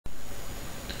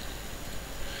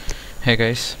Hey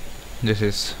guys, this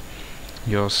is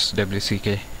yours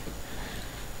WCK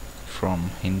from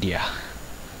India.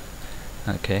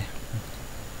 Okay.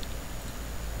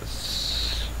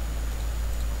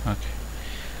 Okay.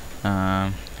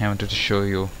 I wanted to show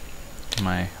you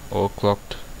my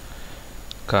overclocked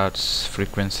cards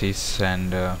frequencies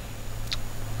and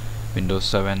Windows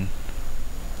 7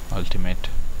 Ultimate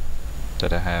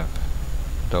that I have,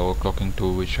 the overclocking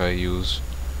tool which I use,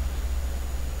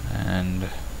 and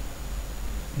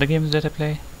the games that I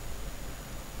play.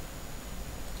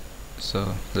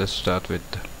 So let's start with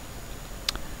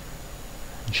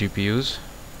GPUs.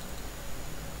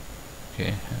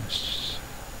 Okay,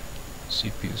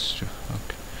 CPUs too.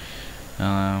 Okay.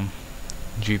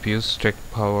 GPUs check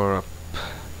power up,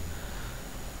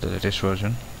 the latest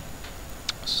version.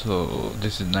 So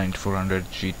this is 9400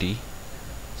 GT,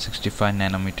 65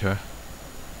 nanometer,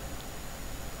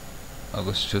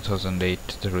 August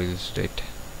 2008, the release date.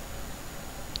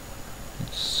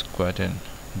 It's quite a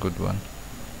good one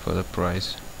for the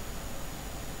price.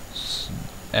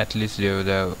 At least they would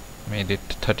have made it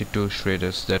 32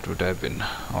 shaders, that would have been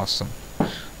awesome.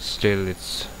 Still,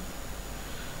 it's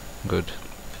good.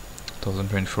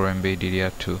 1024 MB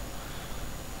DDR2.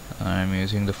 I'm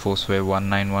using the ForceWave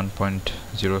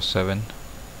 191.07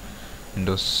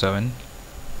 Windows 7,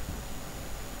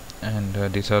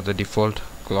 and these are the default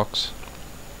clocks.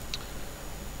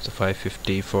 So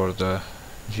 550 for the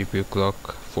GPU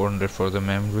clock, 400 for the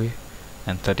memory,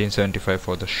 and 1375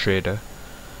 for the shader.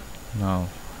 Now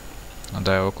I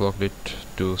overclocked it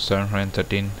to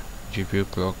 713 GPU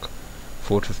clock,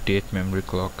 458 memory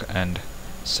clock, and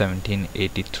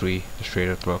 1783 the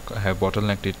shader clock. I have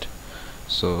bottlenecked it,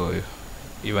 so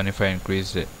even if I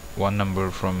increase one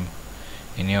number from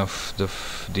any of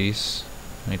these,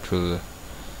 it will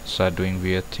start doing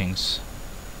weird things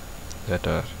that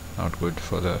are not good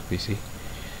for the PC.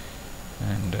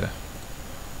 And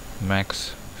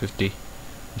max 50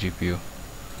 GPU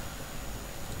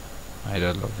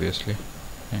idle, obviously.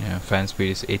 Fan speed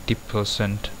is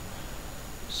 80%,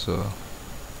 so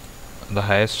the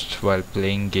highest while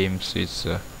playing games is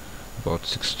about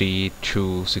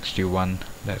 62, 61.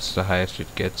 That's the highest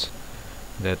it gets.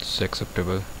 That's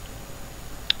acceptable.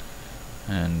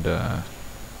 And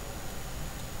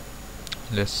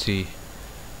let's see.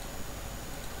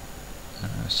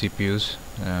 CPUs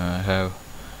have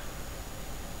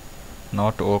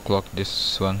not overclocked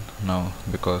this one now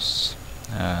because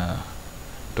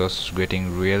it was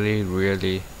getting really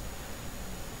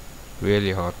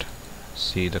hot.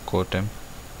 See the core temp,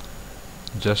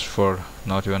 just for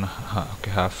not even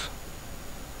half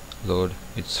load,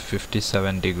 it's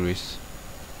 57 degrees.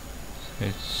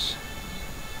 It's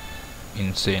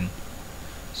insane.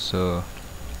 So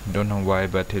don't know why,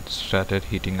 but it started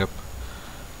heating up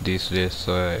these days,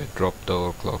 so I dropped the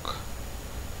overclock.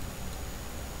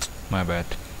 My bad.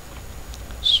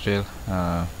 Still,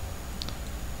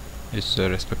 it's a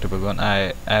respectable one.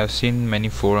 I have seen many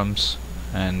forums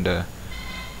and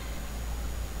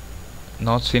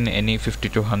not seen any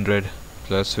 5200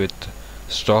 plus with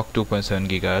stock 2.7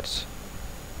 gigahertz.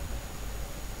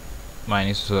 Mine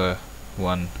is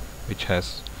one which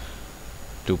has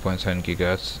 2.7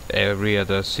 gigahertz. Every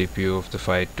other CPU of the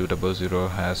 5200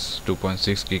 has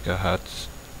 2.6 gigahertz.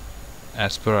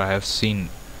 As per I have seen,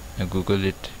 Google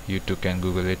it. You too can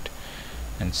Google it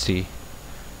and see.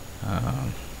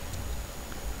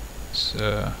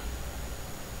 So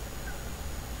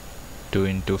 2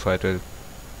 into 512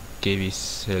 kV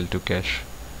cell to cache.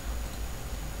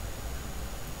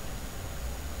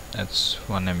 That's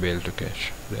 1 MB to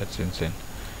cache. That's insane.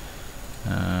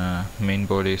 Main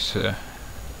board is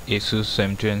Asus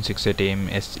M2N680M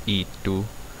SE2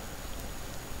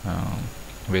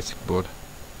 basic board.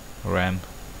 RAM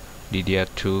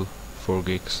DDR2 4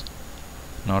 gigs.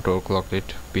 Not overclocked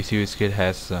it. PC Biscuit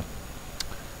has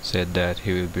said that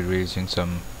he will be releasing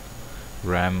some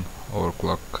RAM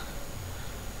overclock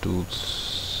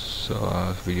tools,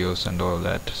 videos and all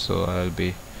that, so I'll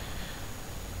be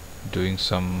doing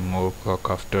some overclock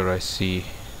after I see.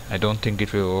 I don't think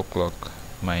it will overclock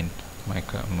mine.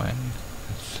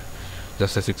 It's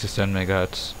just a 67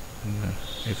 megahertz.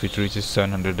 If it reaches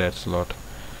 700, that's a lot.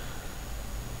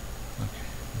 Okay,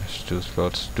 there's 2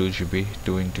 slots, 2 GB,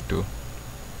 2 into 2.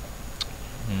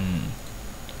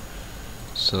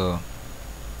 So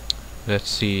let's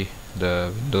see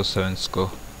the Windows 7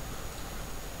 score.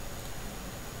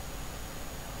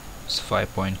 It's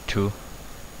 5.2,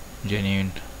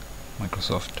 genuine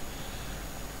Microsoft,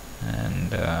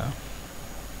 and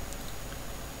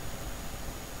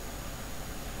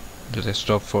the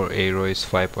desktop for Aero is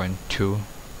 5.2,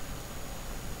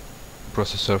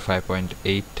 processor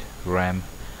 5.8, RAM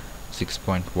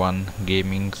 6.1,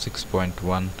 gaming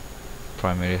 6.1,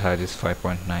 primary height is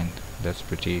 5.9. That's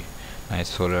pretty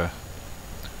nice for a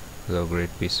low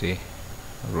grade PC,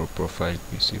 low profile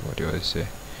PC, what do I say.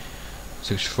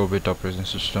 64-bit operating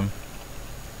system.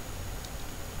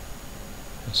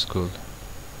 That's cool.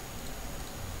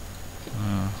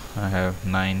 I have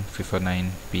FIFA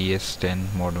 9,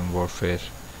 PS10, Modern Warfare.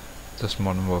 Just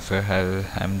Modern Warfare.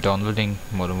 I'm downloading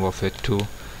Modern Warfare 2.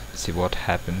 See what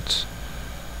happens.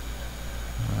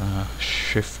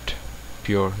 Shift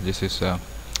Pure. This is a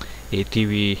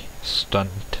ATV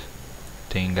stunt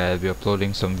thing. I'll be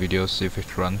uploading some videos if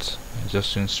it runs. I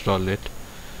just install it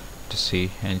to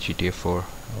see, and GTA 4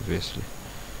 obviously.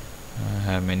 I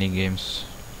have many games.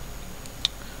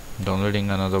 Downloading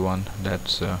another one,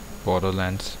 that's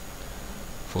Borderlands.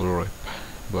 Full rip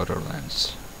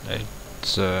Borderlands.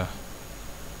 It's a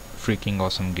freaking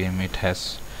awesome game. It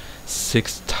has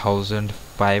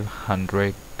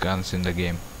 6,500 guns in the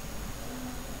game.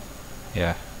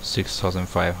 Yeah,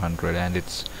 6,500, and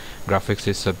its graphics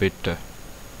is a bit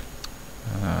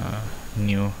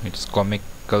new. It's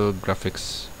comical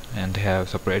graphics, and they have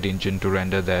separate engine to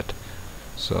render that,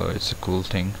 so it's a cool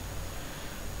thing.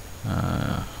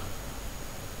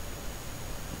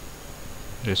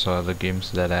 These are the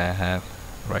games that I have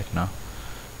right now.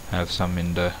 I have some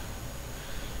in the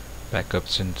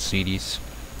backups and CDs,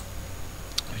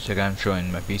 which I can't show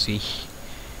in my PC,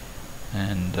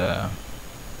 and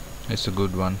it's a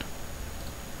good one.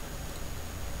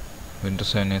 Windows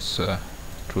 7 is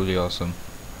truly awesome.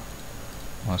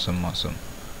 Awesome.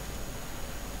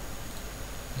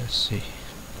 Let's see.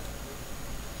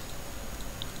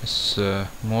 It's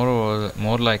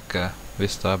more like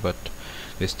Vista, but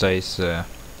Vista is the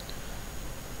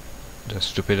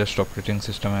stupidest operating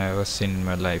system I ever seen in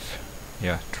my life.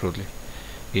 Yeah, truly.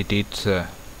 It eats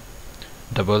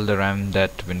double the RAM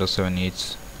that Windows 7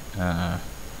 eats.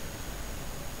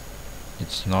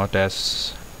 It's not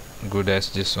as good as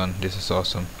this one. This is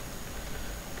awesome.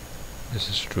 This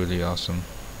is truly awesome.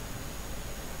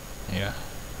 Yeah,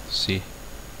 see,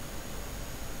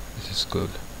 this is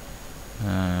good.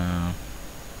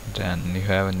 Then you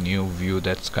have a new view,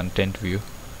 that's content view.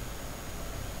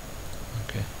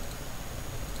 Okay,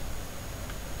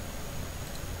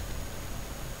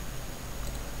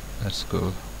 that's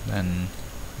cool. Then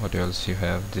what else you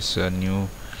have? This new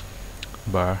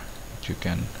bar that you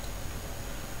can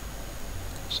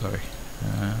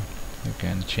you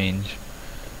can change.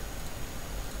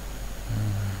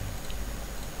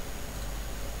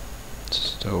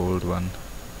 It's the old one.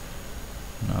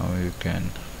 Now you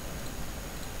can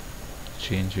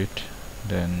change it.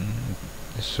 Then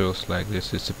it shows like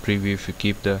this. It's a preview. If you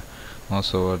keep the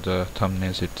mouse over the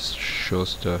thumbnails, it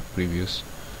shows the previews.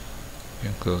 You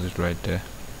can close it right there.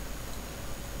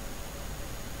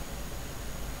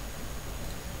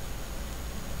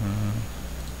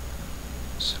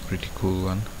 It's a pretty cool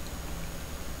one.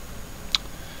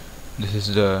 This is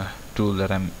the tool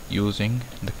that I'm using,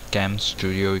 the Cam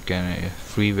Studio. You can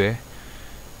freeware,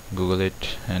 Google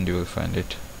it and you will find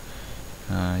it.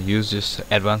 Use this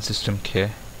Advanced System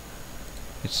Care.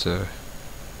 It's a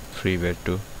freeware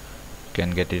too. You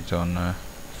can get it on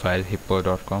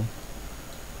filehippo.com.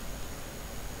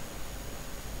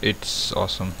 It's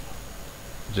awesome.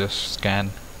 Just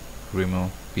scan,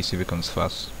 remove, PC becomes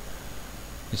fast.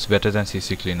 It's better than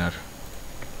CC Cleaner.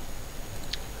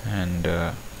 And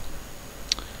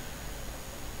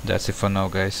that's it for now,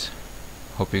 guys.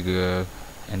 Hope you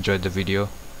enjoyed the video,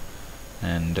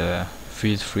 and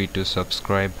feel free to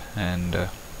subscribe and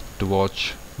to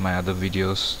watch my other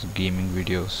videos, gaming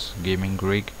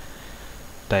rig.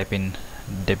 Type in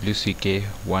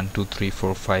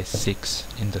WCK123456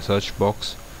 in the search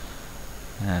box,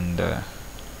 and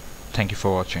thank you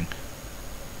for watching.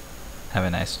 Have a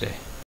nice day.